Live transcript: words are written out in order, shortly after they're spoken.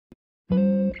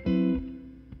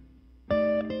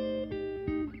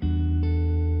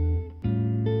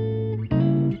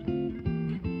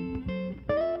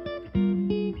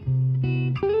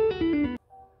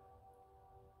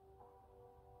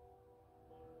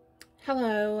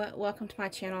Hello, welcome to my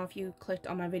channel. If you clicked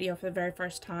on my video for the very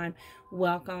first time,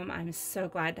 welcome. I'm so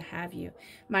glad to have you.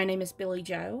 My name is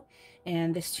Billiejo,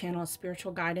 and this channel is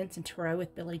Spiritual Guidance and Tarot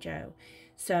with Billiejo.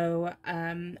 So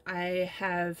I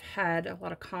have had a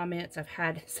lot of comments. I've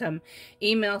had some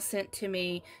emails sent to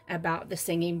me about the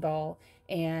singing bowl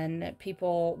and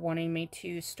people wanting me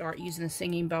to start using the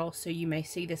singing bowl. So you may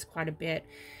see this quite a bit.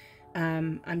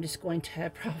 I'm just going to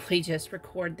probably just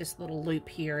record this little loop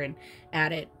here and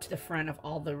add it to the front of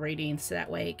all the readings so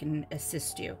that way it can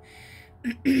assist you.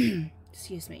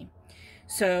 Excuse me.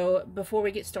 So before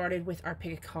we get started with our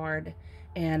pick a card,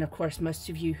 and of course most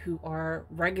of you who are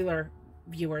regular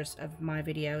viewers of my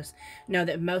videos know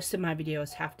that most of my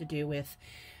videos have to do with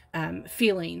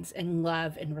feelings and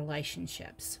love and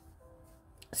relationships.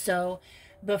 So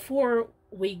before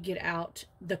we get out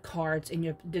the cards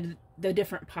in the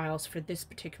different piles for this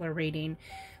particular reading,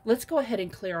 let's go ahead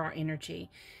and clear our energy.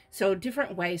 So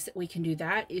different ways that we can do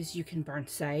that is you can burn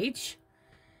sage,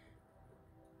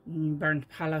 burn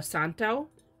Palo Santo,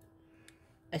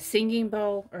 a singing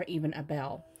bowl, or even a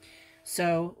bell.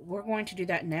 So we're going to do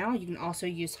that now. You can also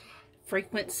use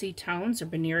frequency tones or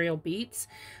binaural beats.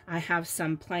 I have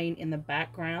some playing in the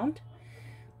background.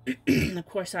 Of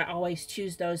course, I always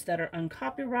choose those that are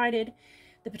uncopyrighted.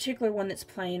 The particular one that's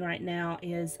playing right now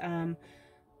is,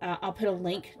 I'll put a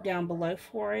link down below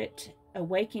for it.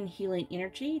 Awaken Healing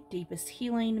Energy, Deepest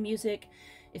Healing Music.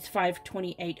 It's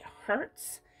 528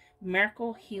 Hertz,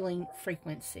 Miracle Healing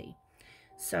Frequency.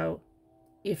 So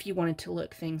if you wanted to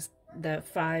look the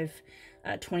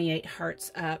 528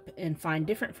 Hertz up and find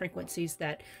different frequencies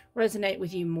that resonate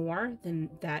with you more,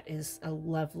 then that is a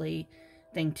lovely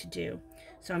thing to do.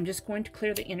 So I'm just going to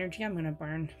clear the energy. I'm going to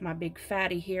burn my big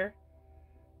fatty here.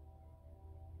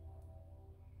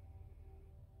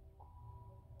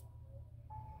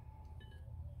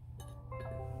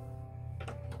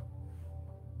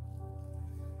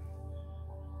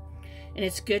 And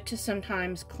it's good to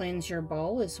sometimes cleanse your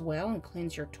bowl as well and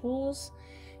cleanse your tools.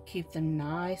 Keep them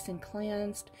nice and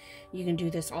cleansed. You can do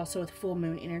this also with full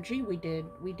moon energy. We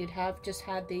just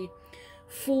had the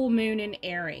full moon in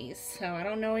Aries. So I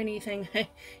don't know any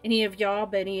of y'all,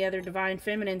 but any other divine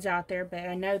feminines out there, but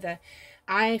I know that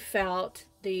I felt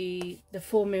the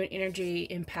full moon energy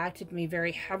impacted me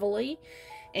very heavily.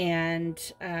 And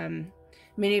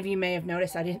many of you may have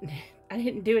noticed I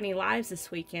didn't do any lives this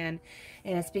weekend,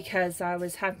 and it's because I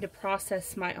was having to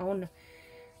process my own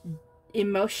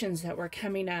emotions that were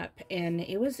coming up, and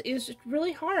it was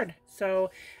really hard. So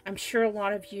I'm sure a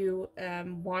lot of you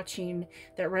watching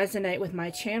that resonate with my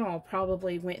channel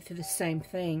probably went through the same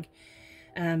thing,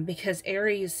 because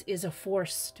Aries is a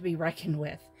force to be reckoned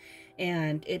with,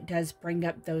 and it does bring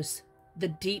up the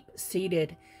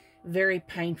deep-seated, very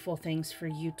painful things for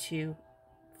you to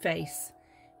face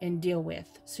and deal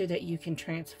with so that you can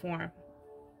transform.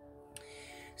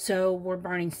 So we're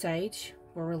burning sage.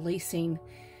 We're releasing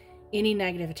any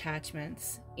negative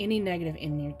attachments, any negative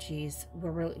energies.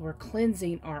 We're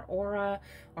cleansing our aura,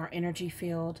 our energy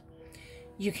field.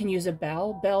 You can use a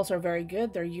bell. Bells are very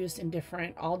good. They're used in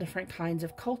all different kinds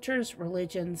of cultures,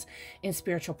 religions, and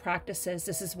spiritual practices.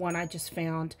 This is one I just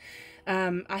found.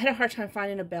 I had a hard time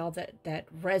finding a bell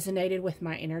that resonated with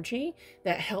my energy,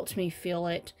 that helped me feel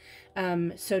it.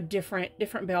 So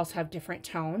different bells have different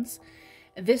tones.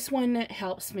 This one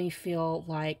helps me feel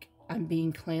like I'm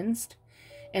being cleansed,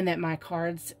 and that my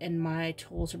cards and my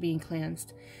tools are being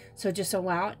cleansed. So just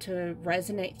allow it to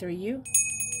resonate through you.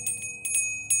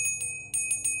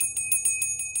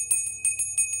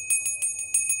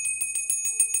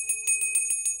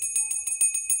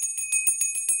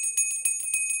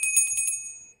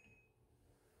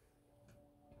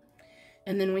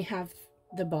 And then we have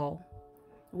the bowl,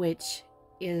 which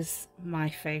is my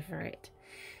favorite.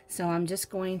 So I'm just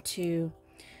going to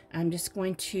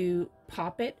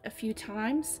pop it a few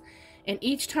times, and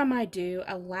each time I do,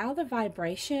 allow the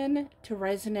vibration to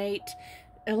resonate.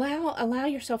 Allow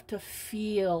yourself to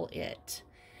feel it,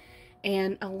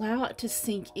 and allow it to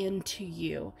sink into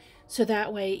you, so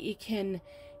that way it can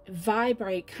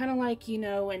vibrate, kind of like,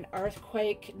 an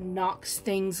earthquake knocks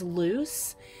things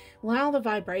loose. Allow the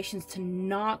vibrations to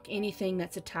knock anything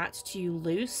that's attached to you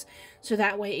loose, so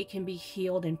that way it can be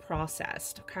healed and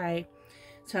processed, okay?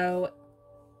 So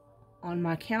on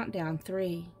my countdown,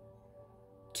 3,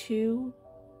 2,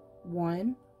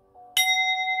 1.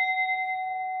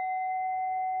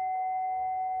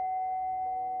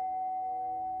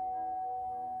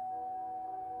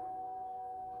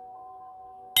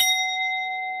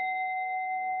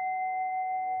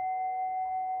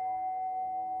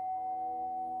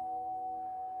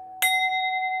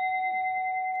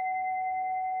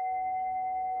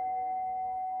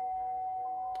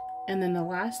 And then the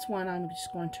last one, I'm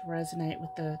just going to resonate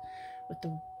with the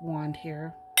wand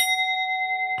here.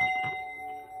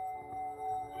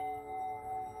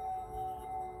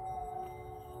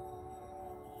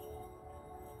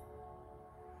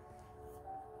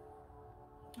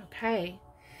 Okay.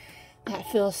 That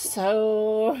feels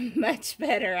so much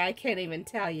better. I can't even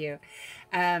tell you.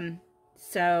 My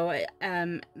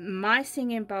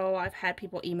singing bowl, I've had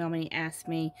people email me and ask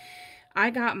me. I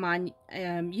got mine.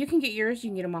 You can get yours.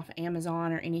 You can get them off of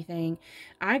Amazon or anything.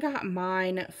 I got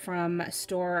mine from a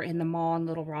store in the mall in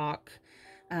Little Rock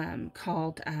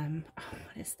called, oh,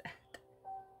 what is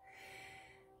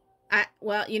that?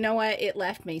 Well, you know what? It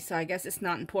left me, so I guess it's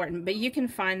not important. But you can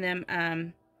find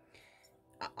them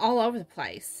all over the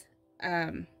place.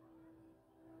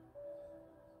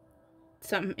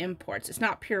 Something imports. It's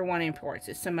not Pure One Imports.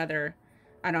 It's some other,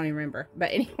 I don't even remember.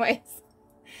 But anyways.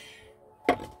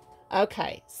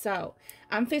 Okay, so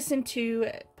I'm fixing to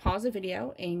pause the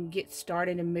video and get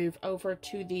started and move over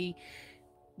to the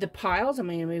piles. I'm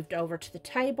going to move over to the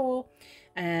table.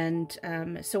 And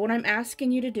so what I'm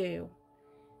asking you to do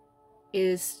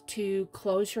is to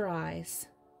close your eyes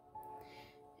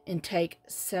and take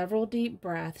several deep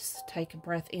breaths. Take a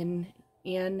breath in.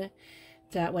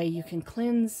 That way you can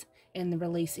cleanse and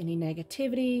release any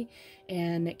negativity,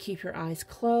 and keep your eyes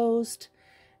closed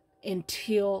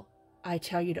until I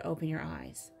tell you to open your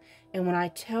eyes. And when I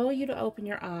tell you to open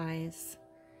your eyes,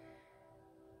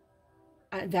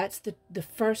 that's the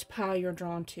first pile you're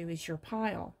drawn to is your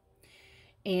pile.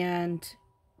 And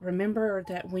remember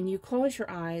that when you close your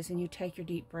eyes and you take your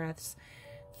deep breaths,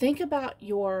 think about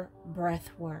your breath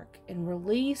work and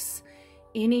release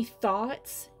any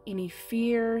thoughts, any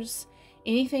fears,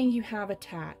 anything you have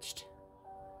attached.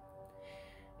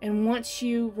 And once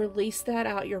you release that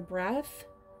out your breath,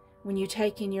 when you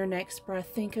take in your next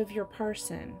breath, think of your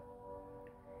person.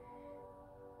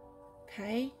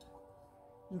 Okay?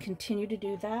 And continue to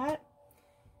do that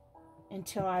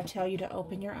until I tell you to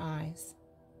open your eyes.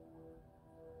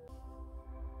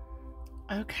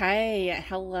 Okay,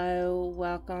 hello,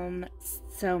 welcome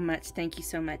so much. Thank you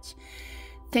so much.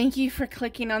 Thank you for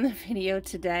clicking on the video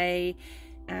today.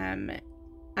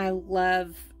 I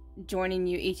love joining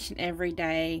you each and every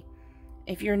day.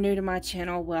 If you're new to my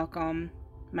channel, welcome.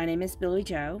 My name is Billie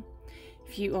Jo.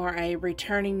 If you are a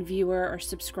returning viewer or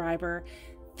subscriber,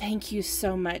 thank you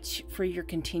so much for your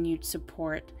continued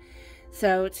support.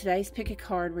 So today's pick a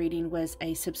card reading was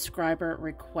a subscriber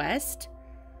request.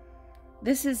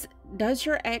 This is, does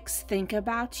your ex think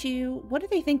about you? What do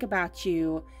they think about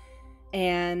you?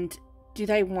 And do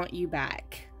they want you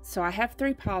back? So I have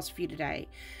 3 piles for you today.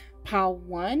 Pile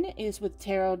 1 is with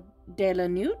Tarot de la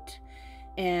Nuit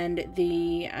and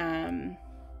the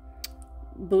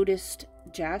Buddhist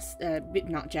Jade.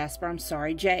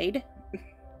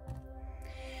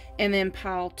 And then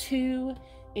pile 2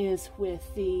 is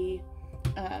with the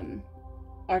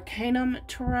Arcanum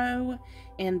Tarot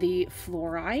and the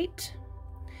Fluorite.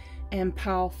 And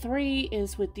pile 3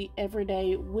 is with the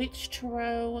Everyday Witch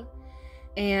Tarot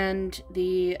and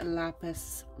the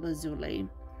Lapis Lazuli.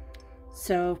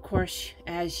 So, of course,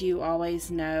 as you always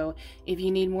know, if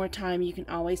you need more time, you can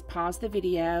always pause the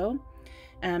video.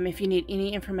 If you need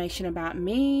any information about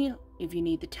me, if you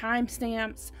need the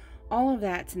timestamps, all of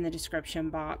that's in the description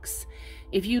box.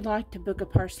 If you'd like to book a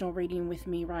personal reading with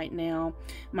me right now,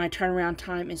 my turnaround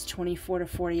time is 24 to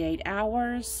 48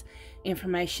 hours.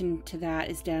 Information to that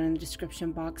is down in the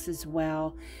description box as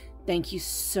well. Thank you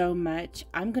so much.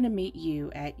 I'm going to meet you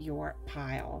at your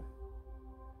pile.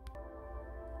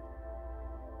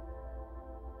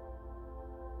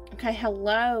 Okay,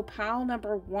 hello, pile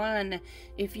number 1.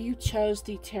 If you chose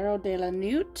the Tarot de la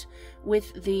Nuit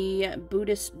with the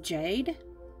Buddhist Jade,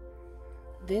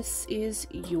 this is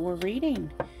your reading.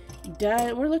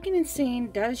 We're looking and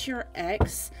seeing, does your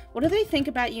ex, what do they think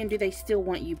about you and do they still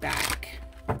want you back?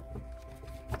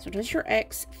 So does your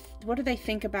ex, what do they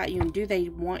think about you and do they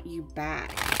want you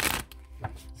back?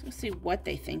 So let's see what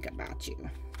they think about you.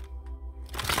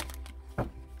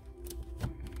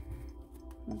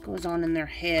 What goes on in their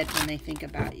head when they think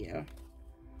about you?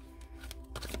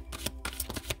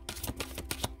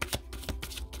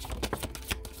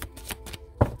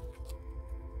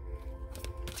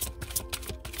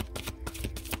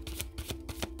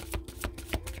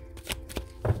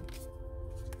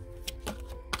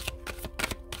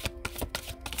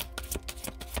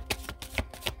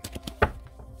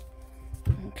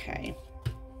 Okay.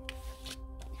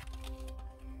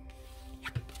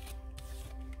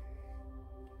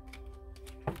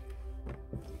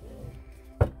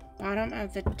 Bottom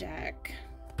of the deck.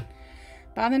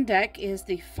 Bottom of the deck is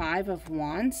the 5 of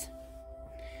Wands.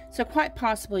 So quite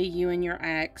possibly you and your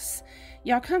ex,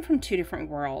 y'all come from two different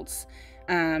worlds.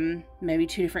 Maybe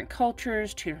two different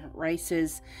cultures, two different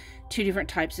races, two different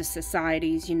types of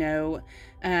societies, you know.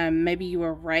 Maybe you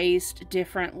were raised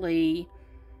differently.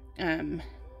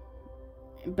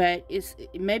 But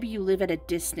maybe you live at a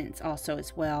distance also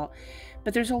as well.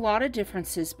 But there's a lot of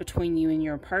differences between you and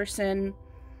your person.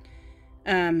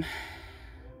 There's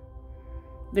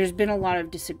been a lot of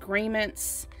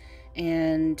disagreements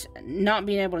and not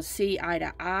being able to see eye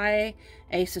to eye.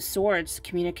 Ace of Swords,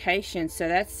 communication. So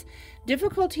that's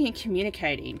difficulty in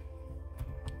communicating.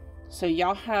 So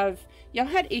y'all had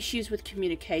issues with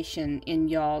communication in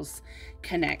y'all's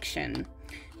connection.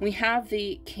 We have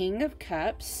the King of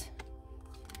Cups,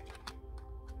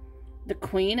 the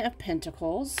Queen of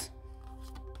Pentacles,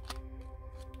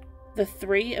 the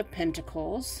Three of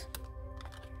Pentacles,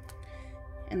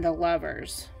 and the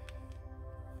Lovers.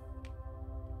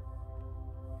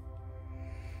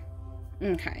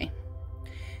 Okay.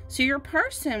 So your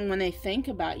person, when they think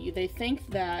about you, they think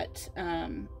that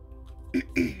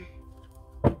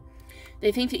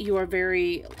they think that you are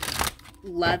very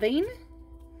loving,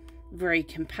 very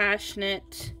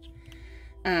compassionate,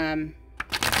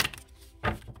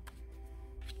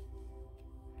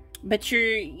 but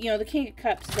you know, the King of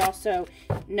Cups also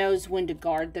knows when to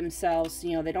guard themselves.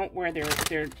 You know, they don't wear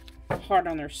their heart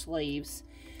on their sleeves.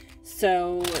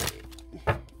 So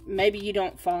maybe you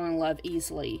don't fall in love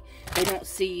easily. They don't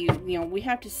see you, you know, we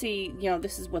have to see, you know,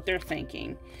 this is what they're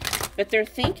thinking. But they're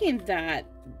thinking that,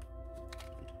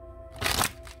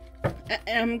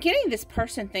 I'm getting this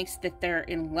person thinks that they're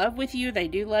in love with you. They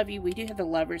do love you. We do have the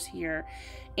Lovers here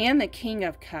and the King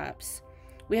of Cups.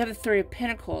 We have the Three of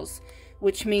Pentacles,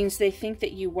 which means they think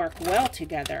that you work well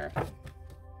together.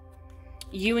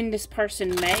 You and this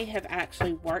person may have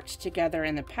actually worked together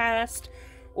in the past,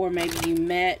 or maybe you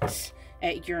met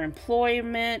at your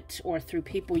employment or through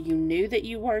people you knew that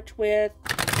you worked with.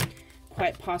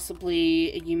 Quite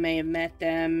possibly you may have met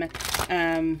them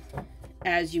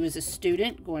as you was a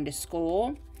student going to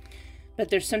school. But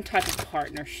there's some type of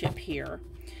partnership here.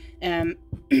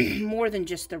 More than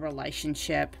just the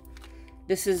relationship.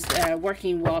 This is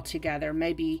working well together.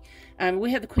 Maybe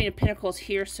we have the Queen of Pentacles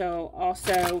here, so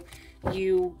also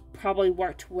you probably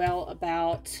worked well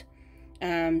about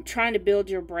trying to build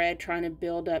your bread, trying to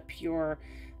build up your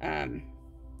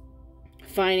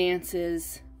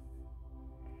finances.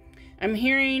 I'm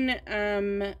hearing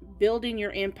building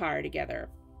your empire together.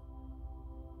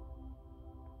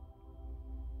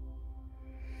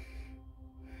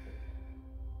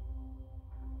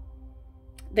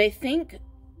 They think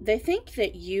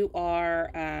that you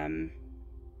are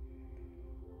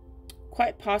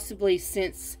quite possibly,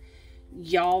 since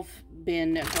y'all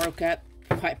been broke up,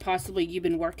 quite possibly you've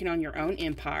been working on your own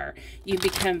empire. You've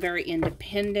become very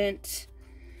independent.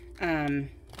 And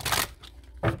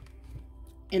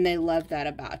they love that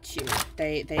about you.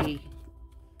 They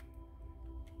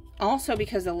also,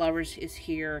 because the Lovers is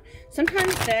here,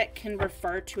 sometimes that can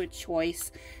refer to a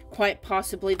choice. Quite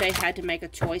possibly they had to make a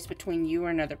choice between you or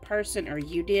another person, or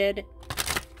you did.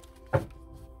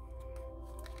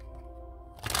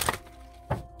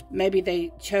 Maybe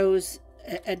they chose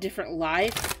a different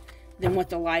life than what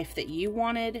the life that you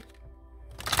wanted.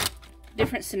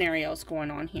 Different scenarios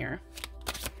going on here.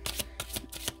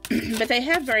 But they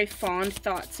have very fond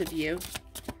thoughts of you.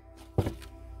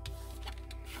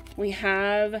 We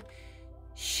have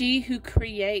she who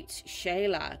creates,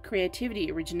 Shayla.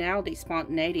 Creativity, originality,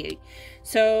 spontaneity.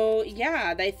 So,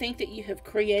 yeah, they think that you have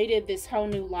created this whole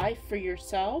new life for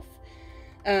yourself.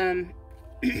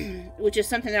 Which is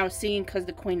something that I was seeing because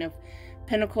the Queen of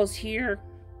Pentacles here.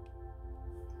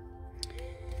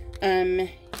 You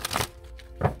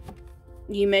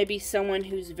may be someone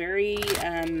who's very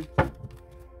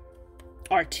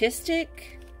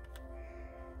artistic,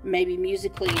 maybe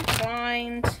musically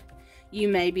inclined. You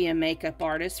may be a makeup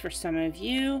artist for some of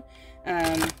you.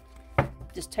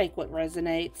 Just take what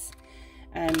resonates.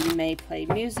 You may play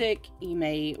music, you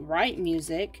may write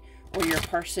music, or your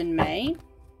person may.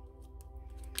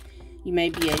 You may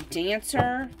be a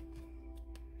dancer.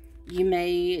 You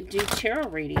may do tarot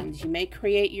readings. You may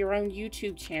create your own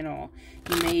YouTube channel.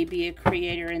 You may be a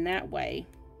creator in that way.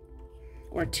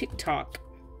 Or TikTok.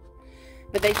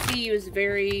 But they see you as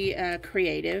very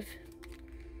creative.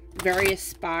 Very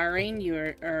aspiring.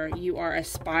 You are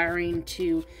aspiring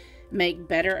to make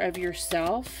better of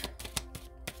yourself.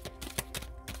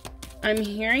 I'm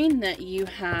hearing that you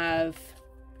have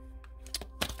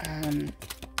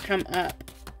come up.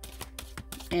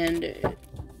 And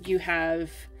you have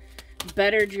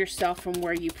bettered yourself from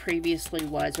where you previously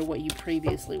was, or what you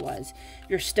previously was.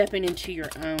 You're stepping into your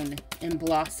own and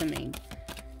blossoming.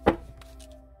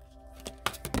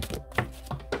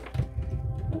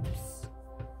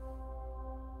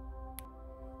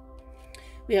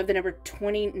 We have the number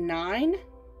 29,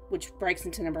 which breaks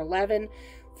into number 11,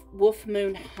 Wolf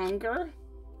Moon Hunger.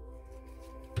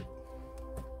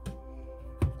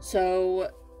 So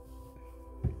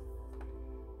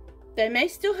they may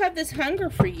still have this hunger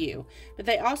for you, but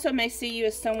they also may see you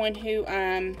as someone who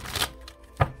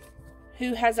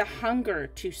has a hunger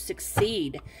to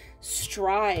succeed,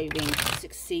 striving to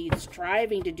succeed,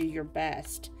 striving to do your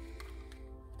best.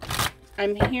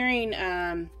 I'm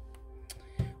hearing,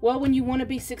 well, when you want to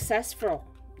be successful,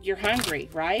 you're hungry,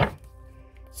 right?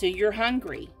 So you're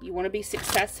hungry. You want to be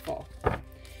successful.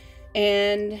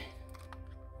 And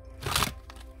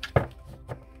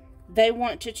they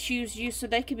want to choose you so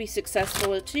they can be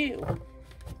successful too.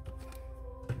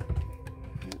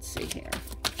 Let's see here.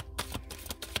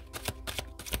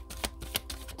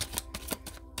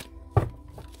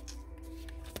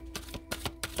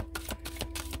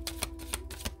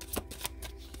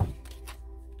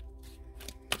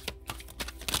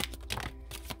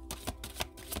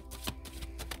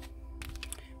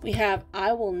 We have,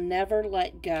 I will never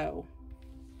let go.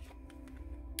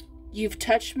 You've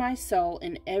touched my soul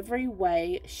in every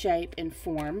way, shape, and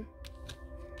form.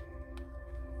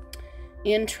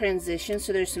 In transition,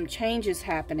 so there's some changes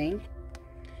happening.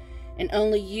 And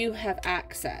only you have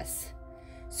access.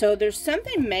 So there's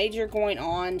something major going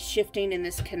on, shifting in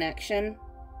this connection.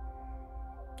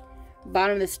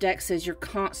 Bottom of this deck says, you're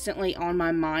constantly on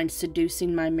my mind,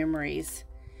 seducing my memories.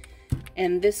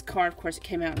 And this card, of course, it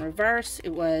came out in reverse.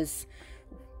 It was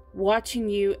watching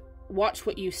you, watch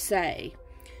what you say.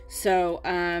 So,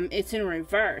 it's in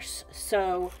reverse.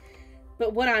 So,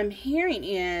 but what I'm hearing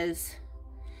is,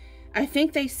 I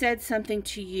think they said something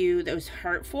to you that was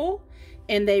hurtful,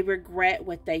 and they regret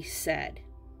what they said.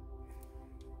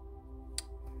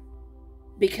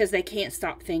 Because they can't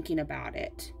stop thinking about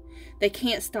it. They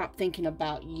can't stop thinking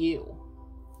about you.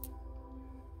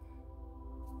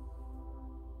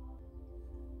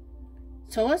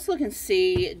 So let's look and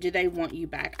see, do they want you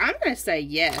back? I'm going to say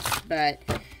yes, but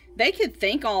they could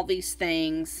think all these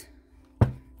things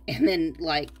and then,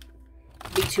 like,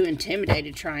 be too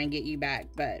intimidated to try and get you back.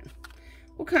 But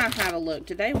we'll kind of have a look.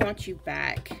 Do they want you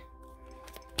back?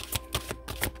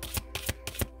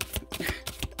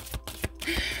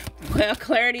 Well,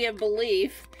 clarity of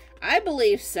belief. I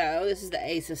believe so. This is the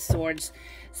Ace of Swords.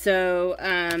 So,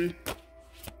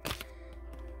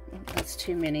 that's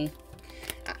too many.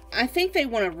 I think they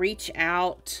want to reach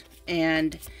out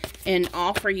and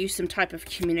offer you some type of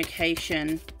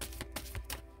communication.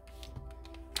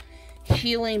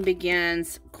 Healing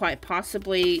begins, quite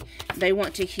possibly they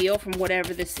want to heal from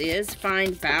whatever this is.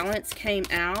 Find balance came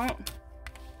out.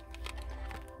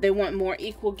 They want more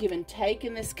equal give and take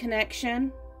in this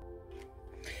connection.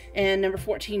 And number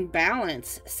 14,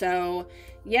 balance. So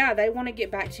yeah, they want to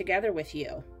get back together with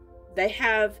you.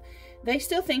 They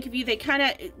still think of you. They kind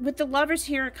of, with the lovers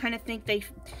here, kind of think they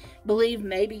believe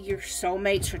maybe you're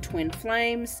soulmates or twin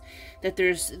flames, that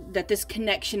this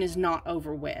connection is not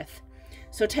over with.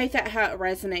 So take that how it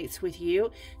resonates with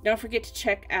you. Don't forget to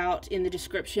check out in the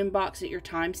description box at your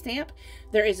timestamp.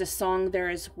 There is a song there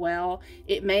as well.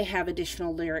 It may have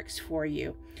additional lyrics for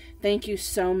you. Thank you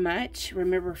so much.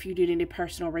 Remember, if you do need a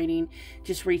personal reading,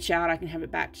 just reach out. I can have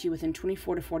it back to you within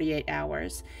 24 to 48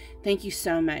 hours. Thank you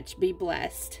so much. Be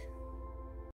blessed.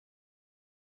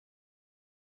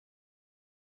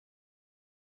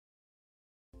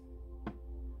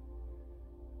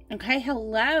 Okay,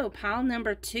 hello, pile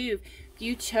number 2.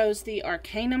 You chose the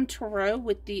Arcanum Tarot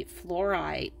with the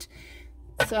Fluorite.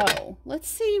 So, let's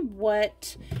see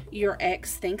what your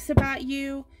ex thinks about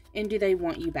you, and do they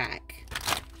want you back?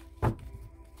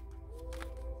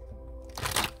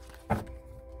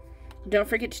 Don't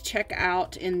forget to check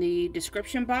out in the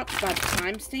description box by the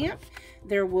timestamp.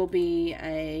 There will be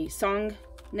a song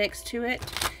next to it.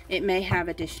 It may have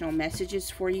additional messages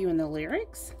for you in the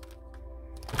lyrics.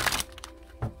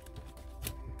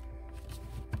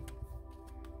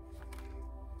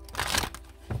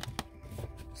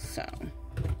 So,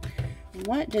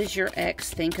 what does your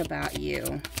ex think about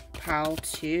you? Pile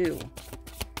 2.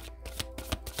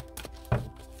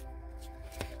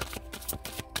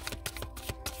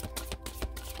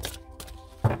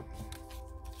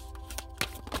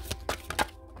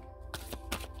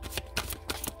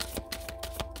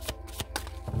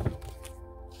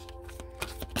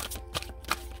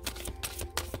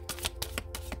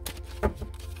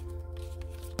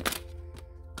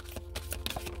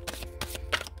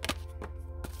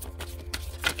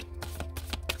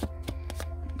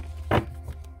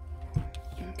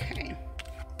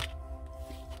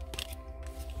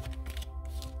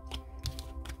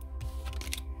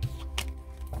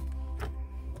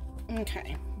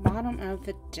 Okay, bottom of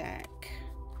the deck.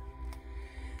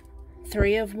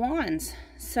 Three of Wands.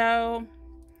 So,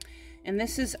 and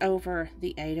this is over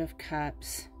the Eight of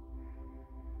Cups.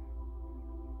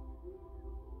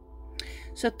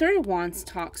 So Three of Wands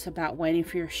talks about waiting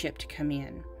for your ship to come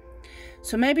in.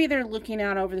 So maybe they're looking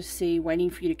out over the sea, waiting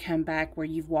for you to come back where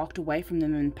you've walked away from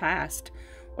them in the past,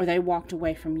 or they walked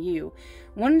away from you.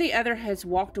 One or the other has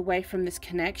walked away from this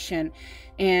connection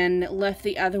and left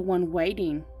the other one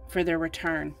waiting for their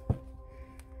return.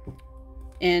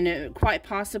 And quite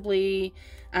possibly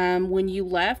when you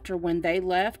left or when they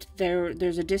left,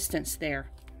 there's a distance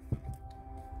there.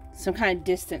 Some kind of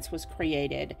distance was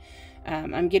created.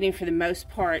 I'm getting, for the most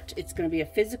part, it's going to be a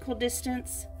physical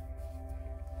distance.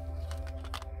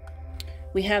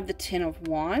 We have the Ten of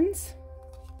Wands,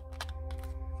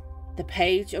 the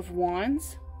Page of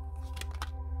Wands,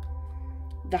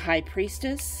 the High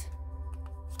Priestess,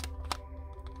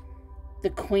 the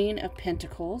Queen of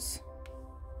Pentacles,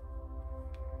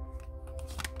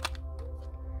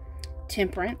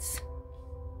 Temperance,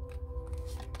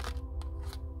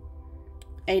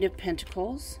 Eight of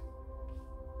Pentacles,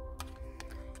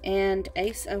 and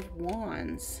Ace of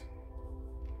Wands.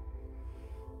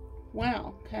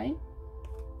 Wow, okay.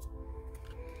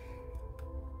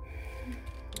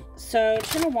 So,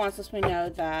 Ten of Wands lets me know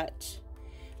that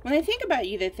when they think about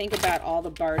you, they think about all the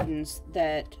burdens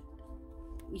that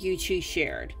you two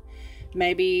shared.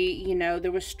 Maybe, you know,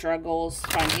 there was struggles,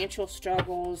 financial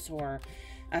struggles, or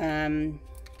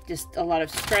just a lot of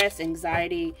stress,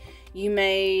 anxiety. You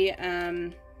may,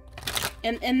 and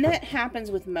that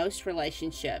happens with most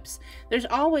relationships. There's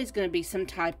always going to be some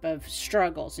type of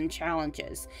struggles and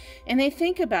challenges. And they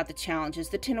think about the challenges.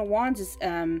 The Ten of Wands is,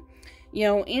 you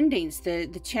know, endings.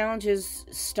 The challenges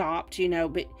stopped, you know.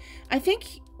 But I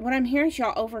think what I'm hearing is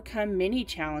y'all overcome many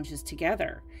challenges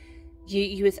together.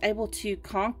 You was able to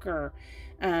conquer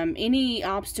any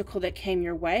obstacle that came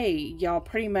your way. Y'all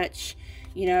pretty much,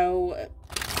 you know,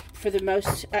 for the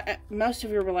most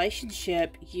of your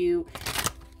relationship, you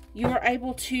are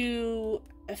able to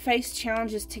face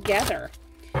challenges together.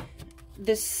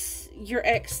 Your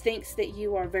ex thinks that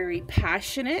you are very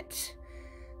passionate,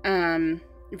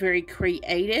 very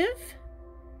creative,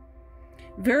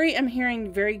 I'm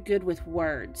hearing very good with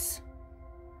words,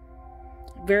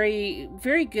 very,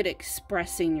 very good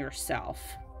expressing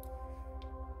yourself.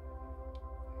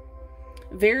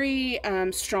 Very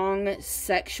strong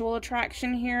sexual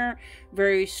attraction here.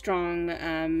 Very strong,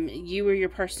 you or your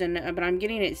person, but I'm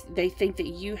getting it, they think that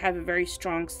you have a very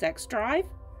strong sex drive.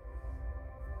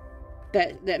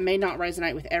 That may not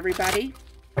resonate with everybody.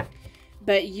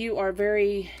 But you are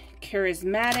very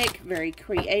charismatic, very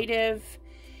creative.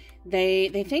 They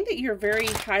think that you're a very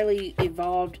highly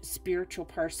evolved spiritual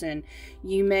person.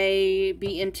 You may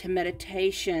be into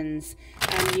meditations.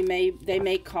 They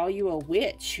may call you a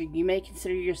witch. You may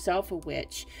consider yourself a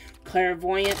witch,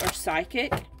 clairvoyant, or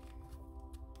psychic.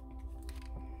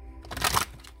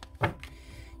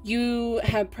 You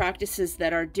have practices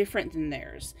that are different than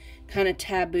theirs, kind of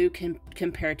taboo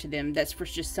compared to them. That's for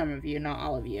just some of you, not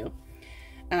all of you.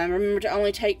 Remember to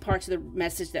only take parts of the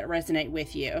message that resonate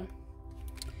with you.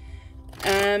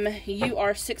 You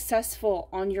are successful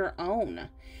on your own.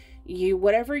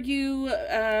 Whatever you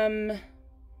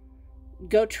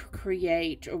go to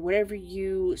create, or whatever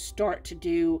you start to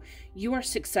do, you are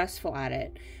successful at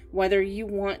it. Whether you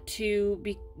want to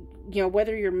be, you know,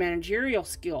 whether your managerial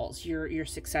skills, you're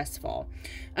successful.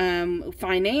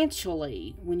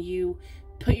 Financially, when you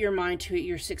put your mind to it,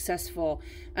 you're successful.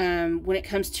 When it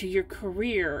comes to your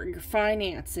career, your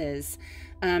finances,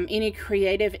 any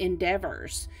creative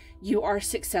endeavors, you are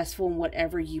successful in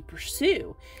whatever you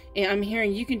pursue. And I'm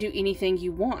hearing you can do anything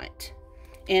you want.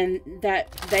 And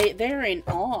that they're in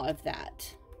awe of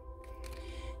that.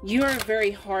 You are very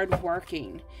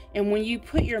hardworking. And when you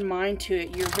put your mind to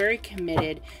it, you're very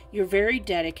committed. You're very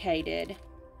dedicated.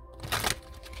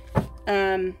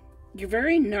 You're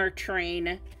very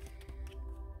nurturing.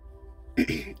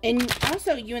 And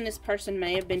also, you and this person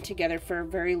may have been together for a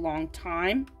very long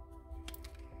time.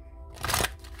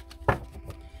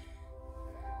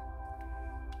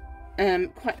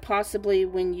 Quite possibly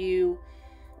when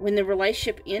the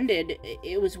relationship ended,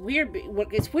 it was weird.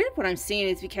 It's weird what I'm seeing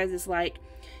is because it's like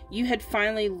you had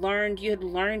finally learned,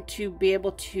 to be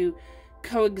able to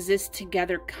coexist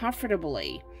together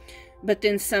comfortably. But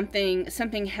then something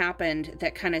happened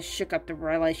that kind of shook up the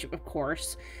relationship, of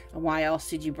course. Why else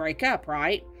did you break up,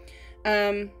 right?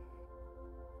 But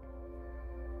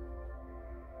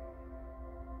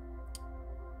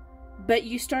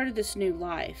you started this new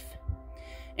life.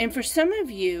 And for some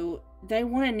of you, they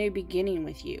want a new beginning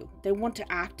with you. They want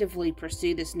to actively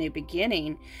pursue this new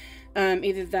beginning.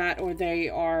 Either that or they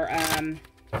are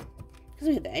Because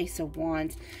we have the Ace of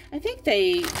Wands. I think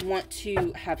they want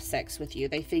to have sex with you.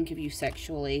 They think of you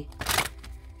sexually.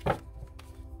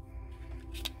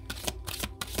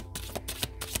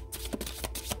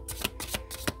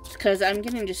 Because I'm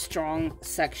getting just strong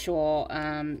sexual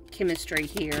chemistry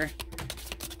here.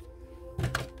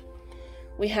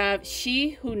 We have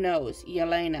She Who Knows,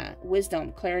 Yelena,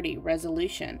 Wisdom, Clarity,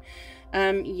 Resolution.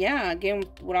 Yeah, again,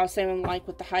 what I was saying, like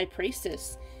with the High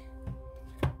Priestess.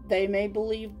 They may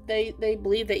believe, they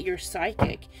believe that you're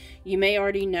psychic. You may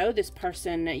already know this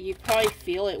person. You probably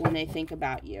feel it when they think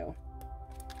about you.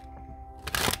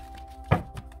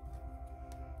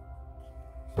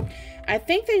 I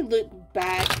think they look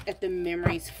back at the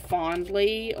memories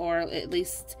fondly, or at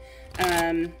least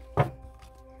a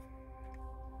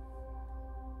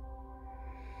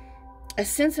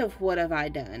sense of what have I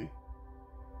done.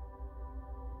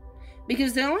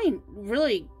 Because the only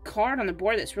really card on the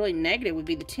board that's really negative would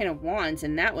be the Ten of Wands,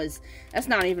 and that's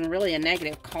not even really a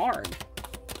negative card.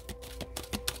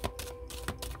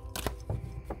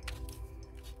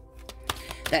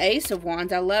 The Ace of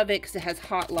Wands, I love it because it has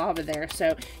hot lava there.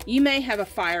 So you may have a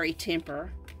fiery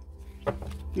temper.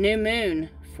 New Moon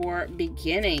for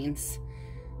beginnings.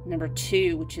 Number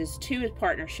 2, which is 2 is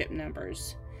partnership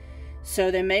numbers.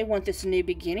 So they may want this new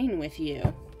beginning with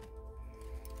you.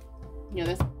 You know,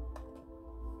 that's...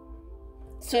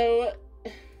 So...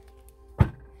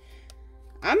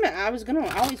 I was going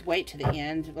to always wait to the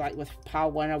end, like with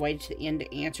pile 1, I waited to the end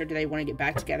to answer, do they want to get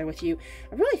back together with you?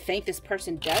 I really think this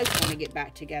person does want to get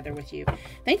back together with you. I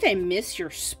think they miss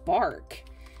your spark,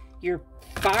 your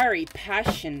fiery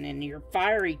passion, and your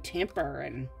fiery temper,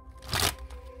 and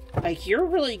like you're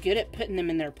really good at putting them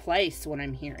in their place, what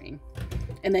I'm hearing.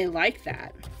 And they like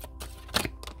that.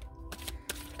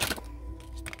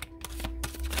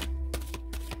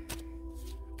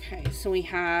 Okay, so we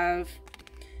have...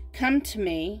 Come to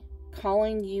me,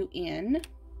 calling you in.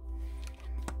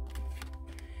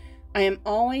 I am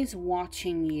always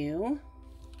watching you.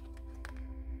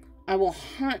 I will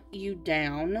hunt you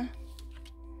down.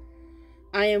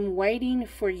 I am waiting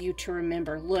for you to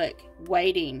remember. Look,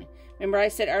 waiting. Remember I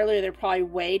said earlier they're probably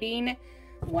waiting?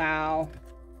 Wow.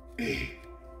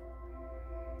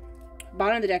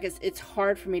 Bottom of the deck is it's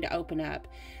hard for me to open up.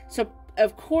 So,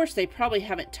 of course, they probably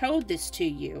haven't told this to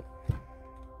you.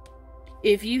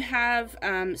 If you have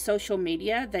social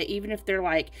media, that even if they're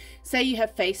like, say you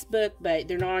have Facebook, but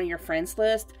they're not on your friends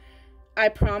list, I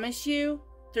promise you,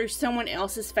 through someone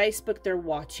else's Facebook, they're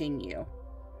watching you.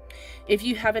 If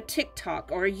you have a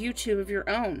TikTok or a YouTube of your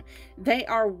own, they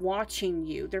are watching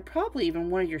you. They're probably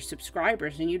even one of your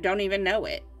subscribers and you don't even know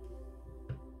it.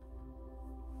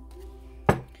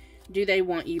 Do they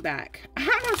want you back? I'm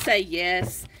going to say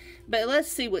yes, but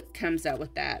let's see what comes up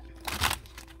with that.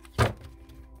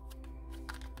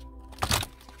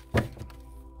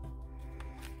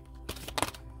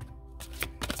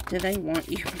 Do they want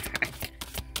you back?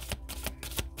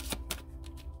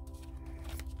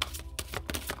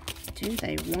 Do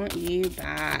they want you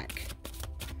back?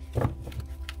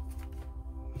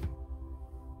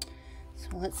 So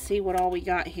let's see what all we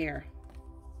got here.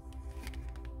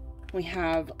 We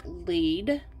have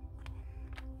lead,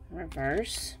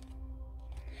 reverse,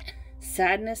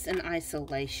 sadness and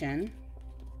isolation,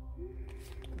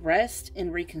 rest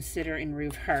and reconsider in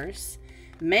reverse,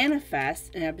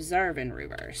 manifest and observe in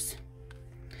reverse.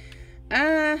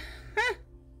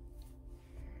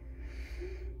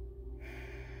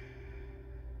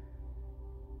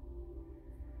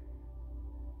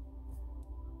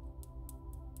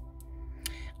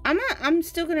 I'm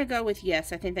still going to go with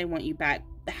yes. I think they want you back.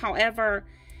 However,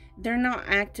 they're not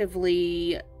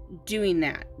actively doing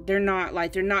that. They're not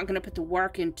going to put the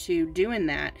work into doing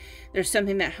that. There's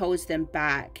something that holds them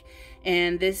back.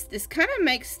 And this kind of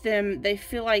makes them, they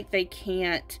feel like they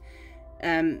can't,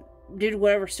 due to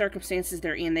whatever circumstances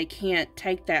they're in, they can't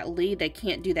take that lead. They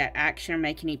can't do that action or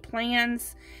make any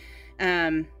plans.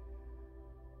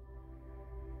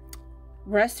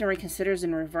 Rest and reconsiders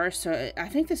in reverse. So I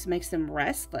think this makes them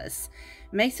restless.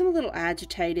 Makes them a little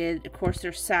agitated. Of course,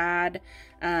 they're sad.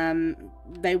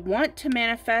 They want to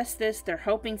manifest this. They're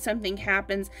hoping something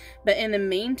happens. But in the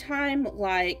meantime,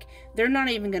 like, they're not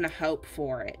even going to hope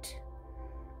for it.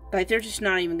 Like, they're just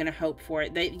not even going to hope for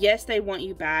it. Yes, they want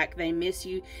you back. They miss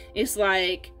you. It's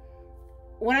like,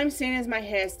 what I'm seeing is my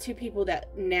head is two people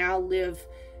that now live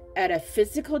at a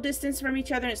physical distance from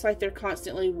each other. It's like they're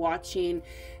constantly watching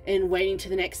and waiting to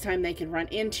the next time they can run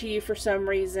into you for some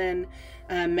reason.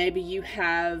 Maybe you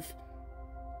have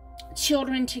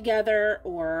children together,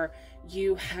 or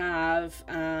you have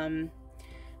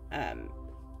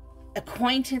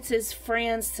acquaintances,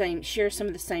 friends, share some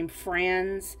of the same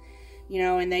friends. you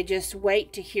know, and they just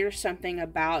wait to hear something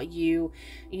about you,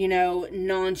 you know,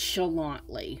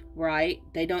 nonchalantly, right?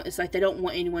 They don't, it's like they don't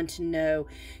want anyone to know.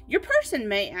 Your person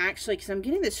may actually, because I'm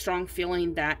getting this strong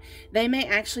feeling that they may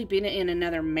actually be in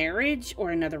another marriage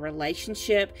or another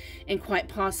relationship, and quite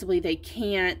possibly they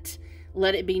can't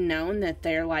let it be known that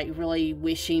they're like really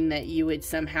wishing that you would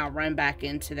somehow run back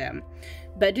into them.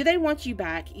 But do they want you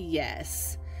back?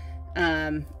 Yes.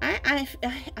 I'm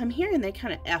hearing they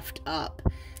kind of effed up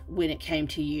when it came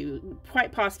to you.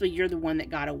 Quite possibly you're the one that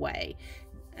got away,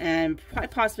 and quite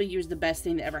possibly you're the best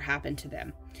thing that ever happened to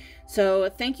them. So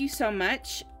thank you so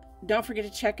much. Don't forget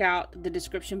to check out the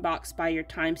description box by your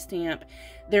timestamp.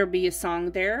 There'll be a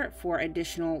song there for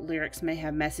additional lyrics, may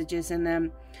have messages in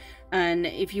them. And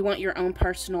if you want your own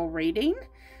personal reading,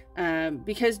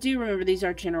 because do remember these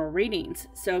are general readings,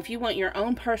 so if you want your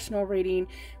own personal reading,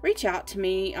 reach out to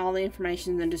me. All the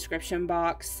information in the description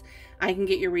box. I can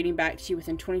get your reading back to you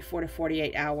within 24 to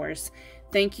 48 hours.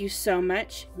 Thank you so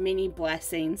much. Many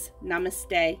blessings.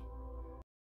 Namaste.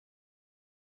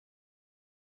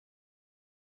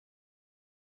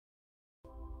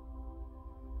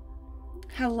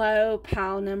 Hello,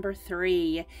 pile number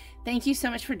 3. Thank you so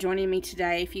much for joining me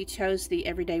today. If you chose the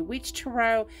Everyday Witch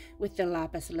Tarot with the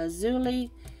Lapis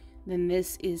Lazuli, then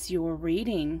this is your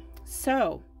reading.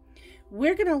 So,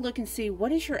 we're going to look and see, what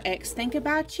does your ex think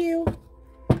about you?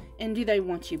 And do they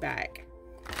want you back?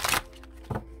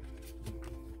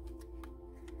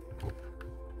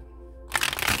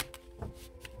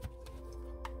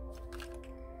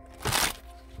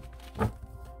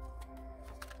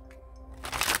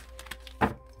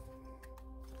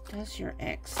 What does your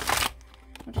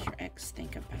ex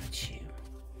think about you?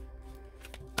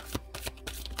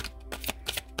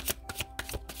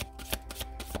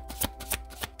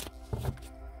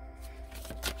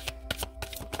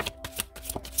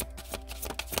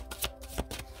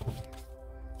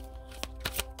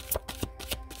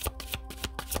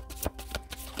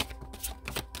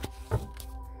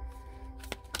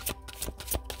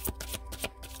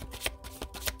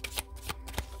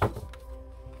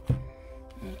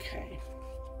 Okay.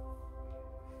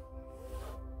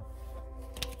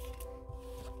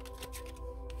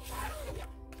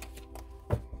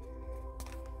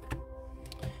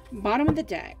 Bottom of the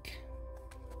deck.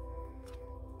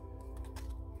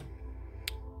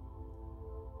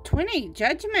 20,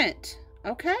 Judgment.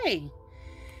 Okay.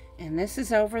 And this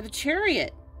is over the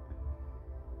Chariot.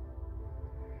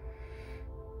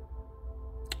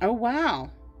 Oh,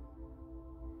 wow.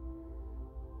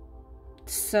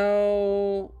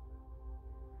 So,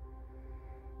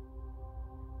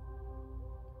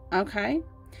 okay.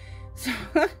 So,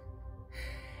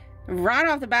 right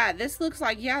off the bat, this looks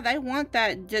like, yeah, they want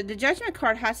that. The Judgment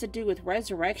card has to do with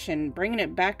resurrection, bringing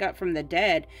it back up from the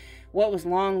dead, what was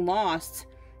long lost.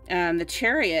 The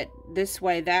Chariot, this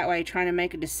way, that way, trying to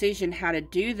make a decision how to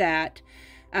do that,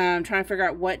 trying to figure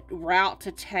out what route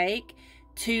to take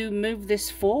to move this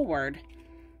forward.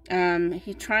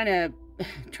 He's trying to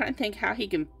think how he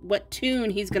can, what tune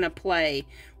he's going to play,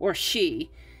 or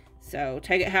she. So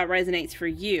take it how it resonates for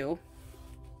you.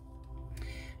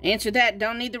 Answer that.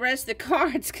 Don't need the rest of the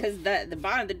cards, because the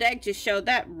bottom of the deck just showed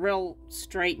that real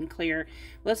straight and clear.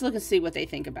 Let's look and see what they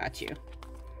think about you.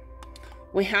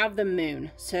 We have the Moon.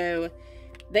 So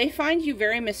they find you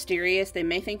very mysterious. They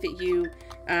may think that you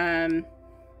are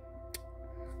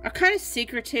kind of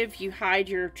secretive. You hide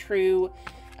your true,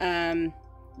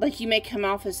 like you may come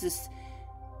off as this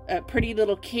pretty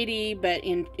little kitty, but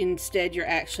instead you're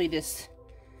actually this.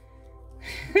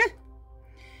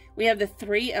 We have the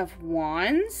 3 of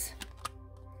Wands,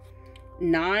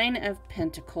 9 of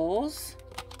Pentacles,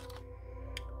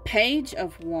 Page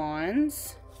of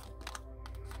Wands,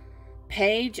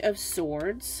 Page of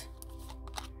Swords,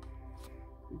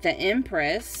 the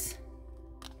Empress,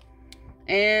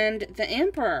 and the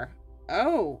Emperor.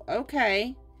 Oh,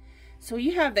 okay. So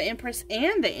you have the Empress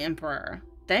and the Emperor.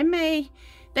 They may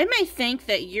think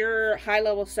that your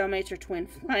high-level soulmates are twin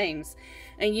flames,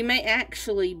 and you may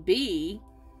actually be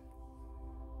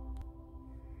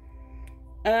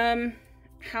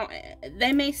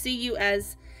they may see you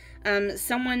as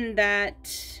someone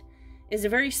that is a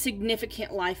very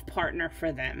significant life partner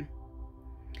for them.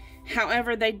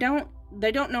 However, they don't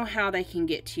know how they can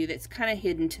get to you. That's kind of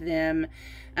hidden to them.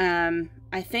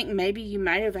 I think maybe you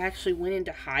might have actually went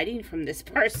into hiding from this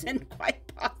person, quite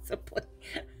possibly.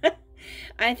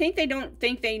 I think they don't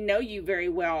think they know you very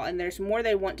well, and there's more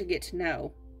they want to get to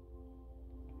know.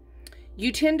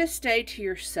 You tend to stay to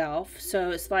yourself, so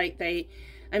it's like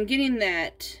I'm getting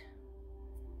that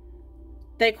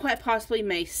they quite possibly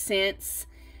may sense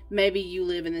maybe you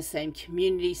live in the same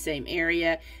community, same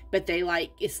area, but they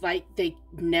like, it's like they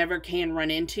never can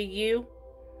run into you.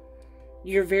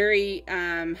 You're very,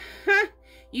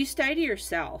 you stay to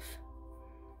yourself.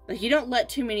 Like, you don't let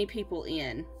too many people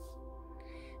in.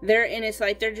 And it's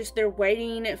like they're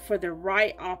waiting for the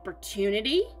right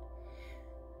opportunity.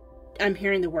 I'm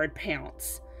hearing the word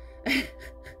pounce.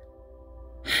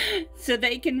 So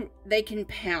they can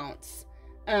pounce.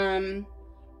 That's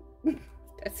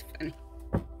funny.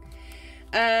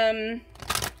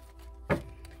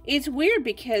 It's weird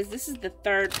because this is the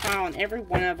third pile, and every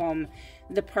one of them,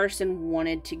 the person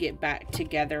wanted to get back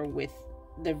together with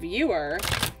the viewer.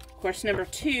 Of course, number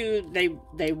 2,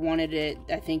 they wanted it.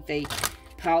 I think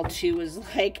pile 2 was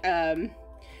like, I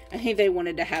think they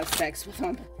wanted to have sex with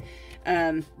them,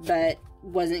 but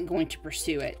wasn't going to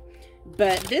pursue it.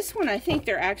 But this one, I think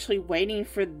they're actually waiting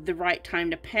for the right time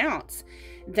to pounce.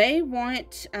 They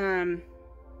want, I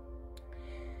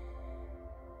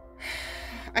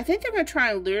think they're going to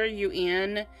try and lure you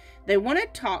in. They want to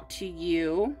talk to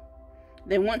you.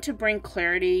 They want to bring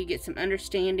clarity, get some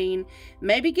understanding,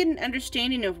 maybe get an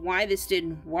understanding of why this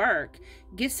didn't work,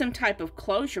 get some type of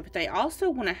closure, but they also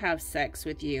want to have sex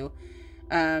with you.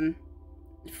 I'm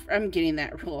getting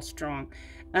that real strong.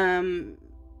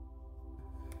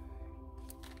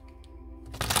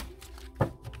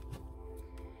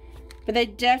 But they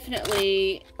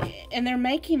definitely, and they're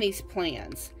making these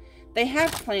plans. They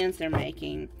have plans they're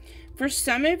making. For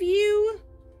some of you,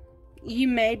 you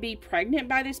may be pregnant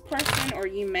by this person, or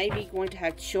you may be going to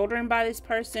have children by this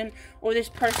person, or this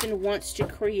person wants to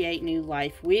create new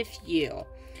life with you.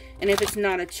 And if it's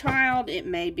not a child, it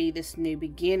may be this new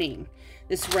beginning,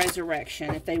 this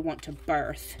resurrection, if they want to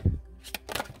birth.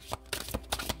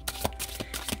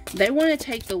 They want to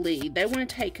take the lead. They want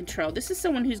to take control. This is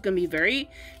someone who's going to be very,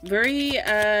 very,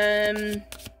 I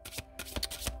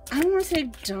don't want to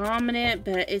say dominant,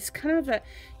 but it's kind of a,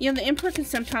 you know, the Emperor can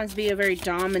sometimes be a very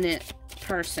dominant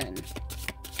person.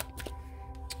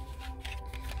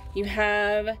 You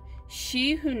have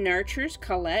she who nurtures,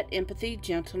 Colette, empathy,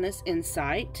 gentleness,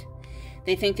 insight.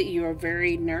 They think that you are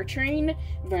very nurturing,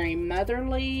 very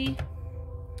motherly.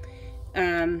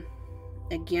 Again,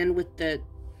 with the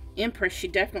Empress, she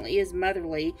definitely is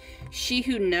motherly. She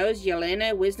who knows,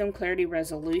 Yelena, wisdom, clarity,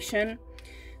 resolution.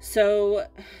 So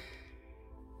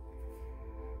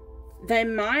they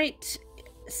might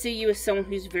see you as someone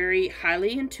who's very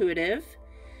highly intuitive.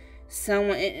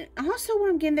 Someone, and also,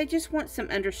 again, they just want some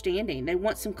understanding. They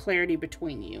want some clarity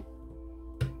between you.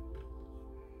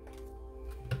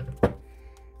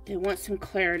 They want some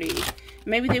clarity.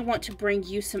 Maybe they want to bring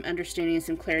you some understanding and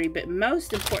some clarity. But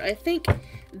most important, I think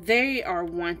they are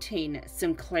wanting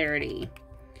some clarity.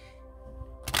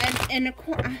 And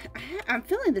I'm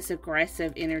feeling this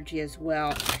aggressive energy as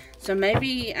well. So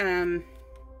maybe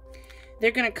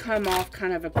they're going to come off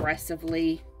kind of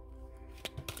aggressively.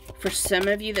 For some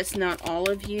of you, that's not all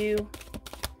of you.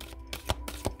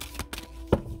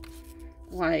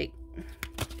 Like,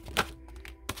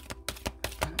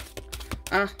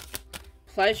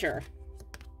 pleasure.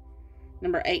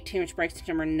 Number 18, which breaks to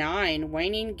number 9.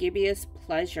 Waning, gibbous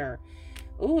pleasure.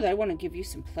 Ooh, they want to give you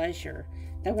some pleasure.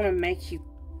 They want to make you,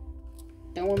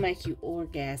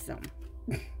 orgasm.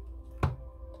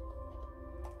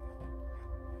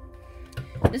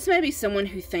 This may be someone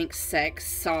who thinks sex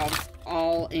solves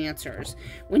all answers.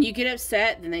 When you get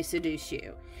upset, then they seduce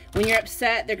you. When you're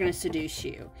upset, they're going to seduce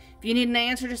you. If you need an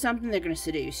answer to something, they're going to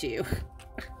seduce you.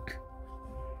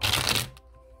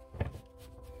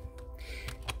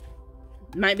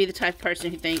 Might be the type of person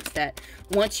who thinks that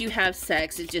once you have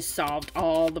sex, it just solved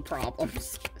all the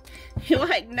problems. You're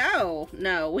like, no,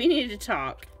 we need to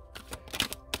talk.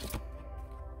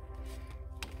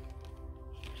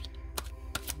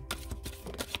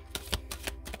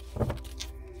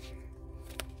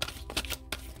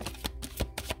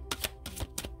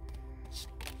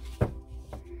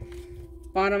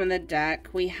 Bottom of the deck,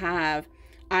 we have,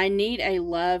 I need a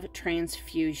love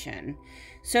transfusion.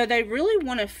 So they really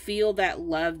want to feel that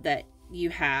love that you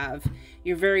have.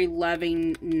 Your very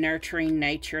loving, nurturing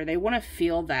nature. They want to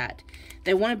feel that.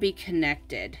 They want to be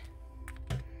connected.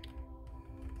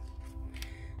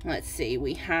 Let's see.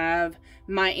 We have,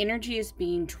 my energy is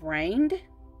being drained.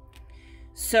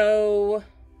 So,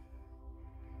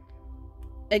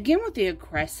 again with the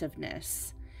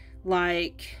aggressiveness.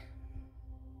 Like,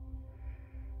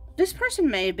 this person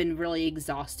may have been really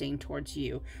exhausting towards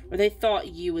you, or they thought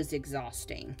you was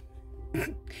exhausting.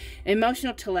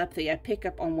 Emotional telepathy, I pick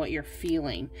up on what you're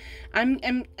feeling.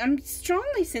 I'm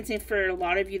strongly sensing for a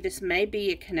lot of you, this may be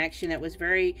a connection that was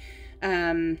very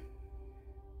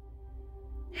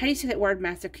how do you say that word,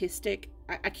 masochistic?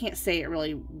 I can't say it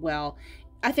really well.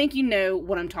 I think you know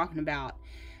what I'm talking about.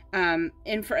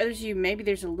 And for others of you, maybe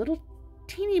there's a little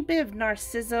teeny bit of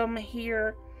narcissism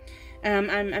here.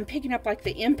 I'm picking up like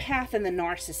the empath and the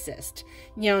narcissist.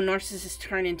 You know, narcissists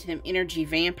turn into them energy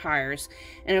vampires.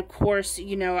 And of course,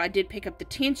 you know, I did pick up the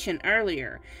tension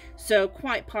earlier. So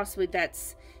quite possibly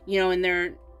that's, you know, in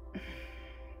their...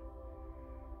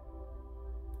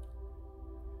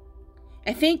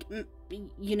 I think,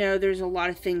 you know, there's a lot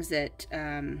of things that...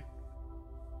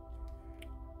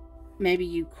 maybe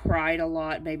you cried a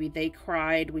lot. Maybe they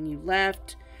cried when you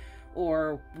left.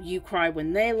 Or you cried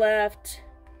when they left.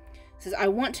 It says, I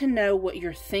want to know what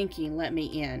you're thinking. Let me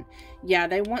in. Yeah,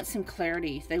 they want some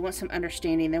clarity. They want some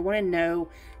understanding. They want to know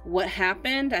what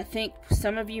happened. I think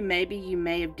some of you, maybe you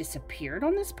may have disappeared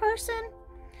on this person.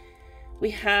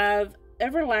 We have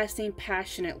everlasting,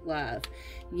 passionate love.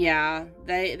 Yeah,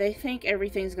 they think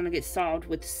everything's going to get solved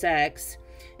with sex.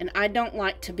 And I don't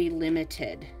like to be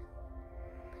limited.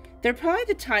 They're probably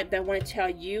the type that want to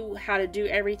tell you how to do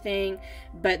everything,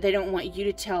 but they don't want you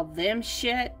to tell them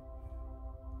shit.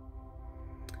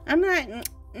 I'm like,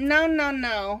 no, no,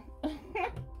 no.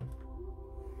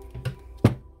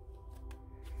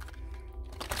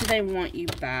 Do they want you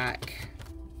back?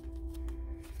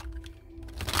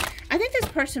 I think this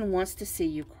person wants to see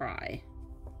you cry.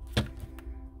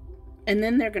 And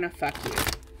then they're going to fuck you.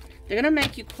 They're going to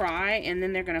make you cry, and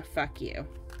then they're going to fuck you.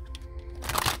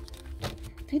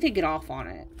 I think they get off on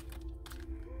it.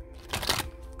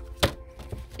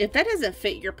 If that doesn't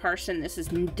fit your person, this is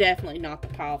definitely not the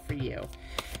pile for you.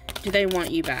 Do they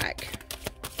want you back?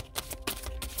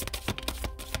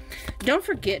 Don't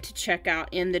forget to check out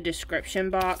in the description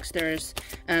box. There's,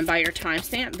 by your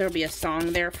timestamp, there'll be a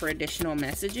song there for additional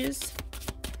messages.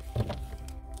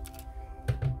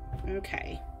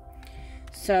 Okay.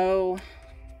 So,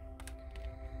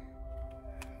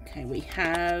 okay, we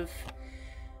have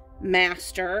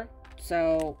master.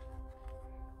 So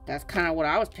that's kind of what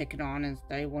I was picking on, is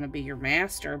they want to be your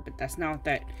master, but that's not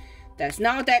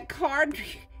what that card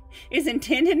is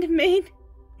intended to mean.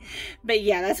 But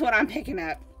yeah, that's what I'm picking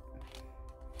up.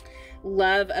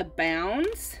 Love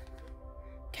abounds,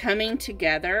 coming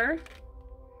together,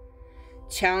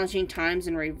 challenging times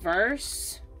in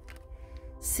reverse,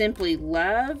 simply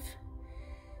love,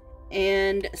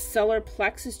 and solar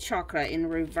plexus chakra in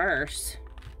reverse.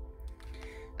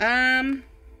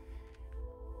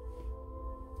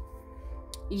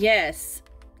 Yes.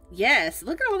 Yes.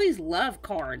 Look at all these love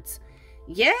cards.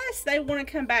 Yes, they want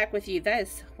to come back with you. That is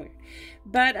so weird.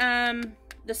 But,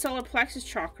 the solar plexus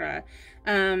chakra,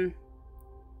 I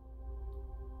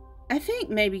think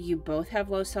maybe you both have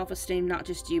low self-esteem, not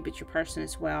just you, but your person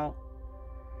as well.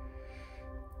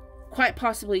 Quite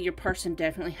possibly your person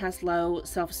definitely has low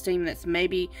self-esteem. That's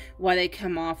maybe why they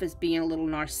come off as being a little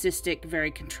narcissistic,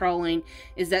 very controlling,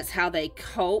 is that's how they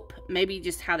cope. Maybe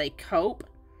just how they cope.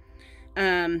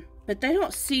 But they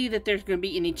don't see that there's going to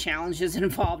be any challenges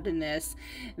involved in this.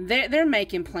 They're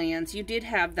making plans. You did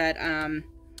have that,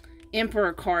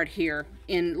 Emperor card here,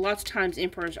 and lots of times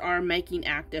emperors are making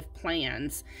active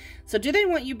plans. So do they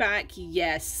want you back?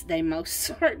 Yes, they most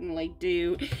certainly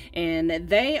do, and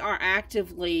they are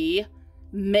actively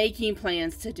making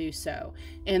plans to do so,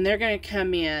 and they're going to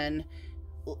come in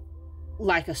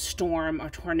like a storm, a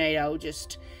tornado,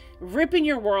 just ripping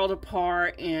your world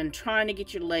apart and trying to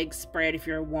get your legs spread if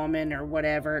you're a woman or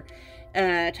whatever.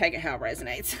 Take it how it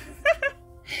resonates.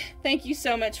 Thank you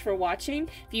so much for watching.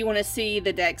 If you want to see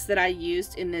the decks that I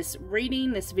used in this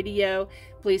reading, this video,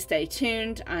 please stay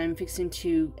tuned. I'm fixing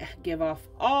to give off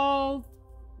all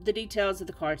the details of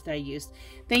the cards that I used.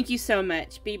 Thank you so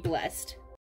much. Be blessed.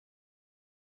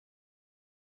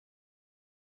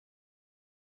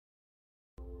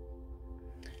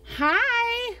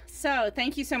 Hi! So,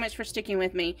 thank you so much for sticking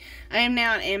with me. I am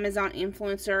now an Amazon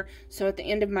influencer, so at the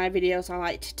end of my videos, I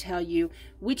like to tell you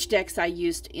which decks I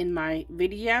used in my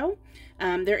video.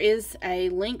 There is a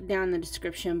link down in the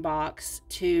description box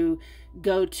to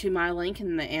go to my link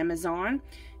in the Amazon.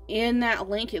 In that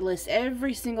link, it lists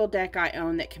every single deck I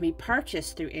own that can be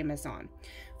purchased through Amazon.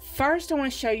 First, I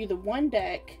want to show you the one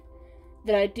deck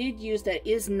that I did use that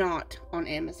is not on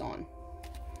Amazon.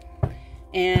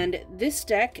 And this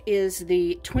deck is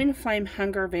the Twin Flame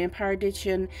Hunger Vampire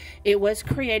Edition. It was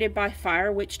created by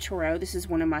Fire Witch Tarot. This is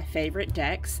one of my favorite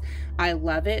decks. I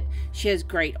love it. She has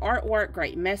great artwork,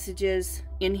 great messages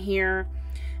in here.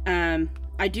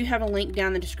 I do have a link down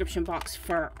in the description box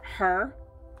for her,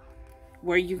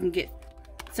 where you can get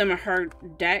some of her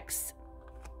decks.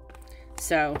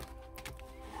 So,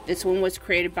 this one was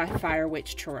created by Fire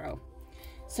Witch Tarot.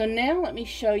 So now let me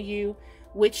show you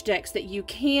witch decks that you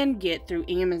can get through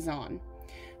Amazon.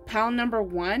 Pile number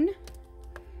 1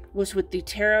 was with the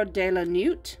Tarot de la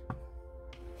Nuit.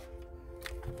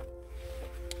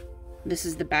 This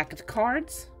is the back of the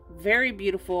cards. Very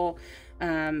beautiful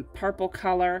purple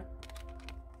color.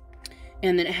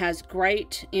 And then it has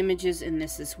great images in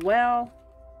this as well.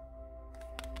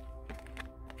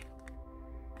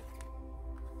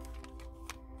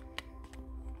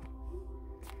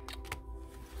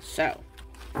 So,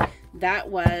 that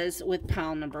was with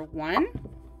pile number 1.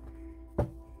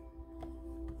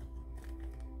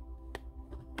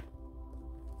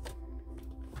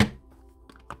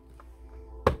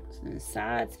 On the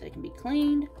sides, so they can be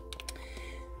cleaned.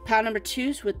 Pile number 2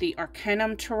 is with the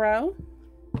Arcanum Tarot.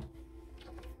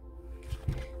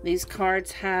 These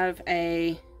cards have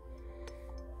a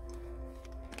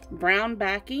brown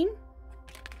backing,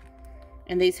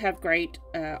 and these have great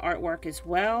artwork as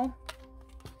well.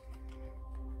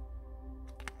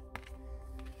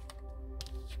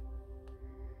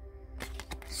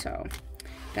 So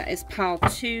that is pile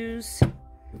 2's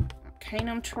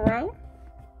Arcanum Tarot.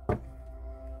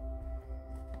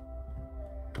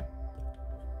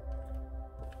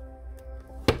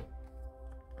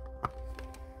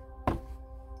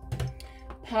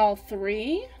 Pile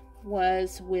 3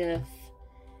 was with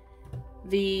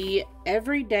the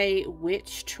Everyday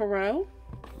Witch Tarot.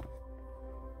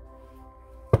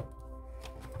 And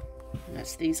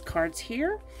that's these cards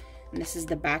here. And this is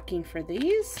the backing for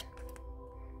these.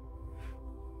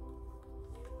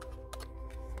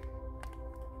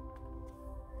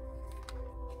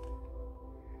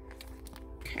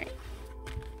 Okay.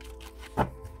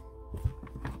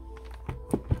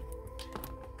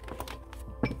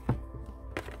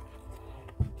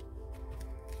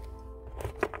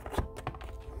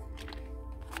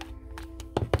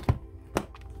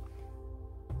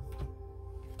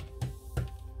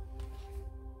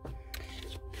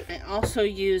 I also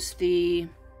use the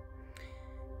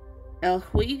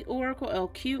LQ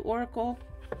Oracle.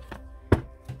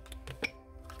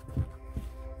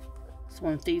 It's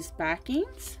one of these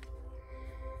backings.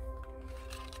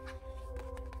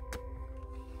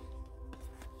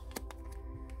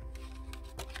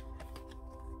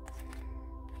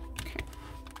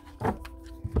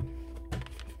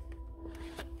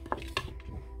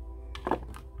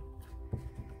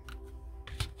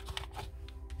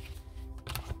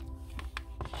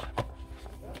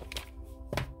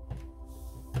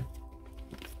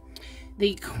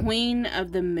 The Queen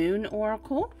of the Moon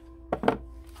Oracle.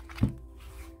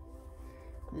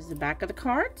 This is the back of the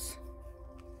cards.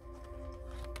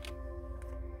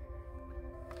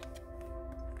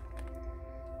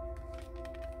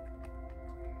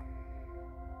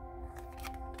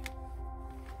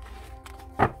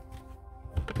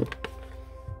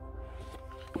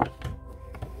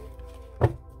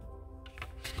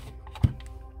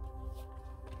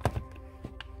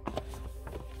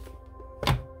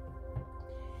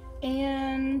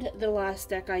 And the last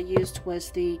deck I used was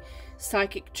the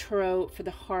Psychic Tarot for the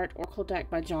Heart Oracle deck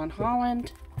by John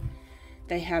Holland.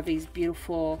 They have these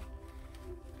beautiful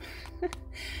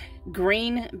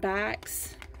green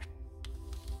backs.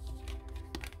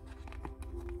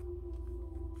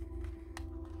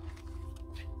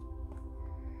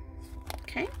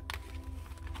 Okay.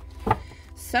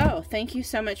 So, thank you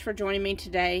so much for joining me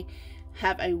today.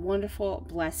 Have a wonderful,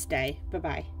 blessed day.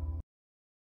 Bye-bye.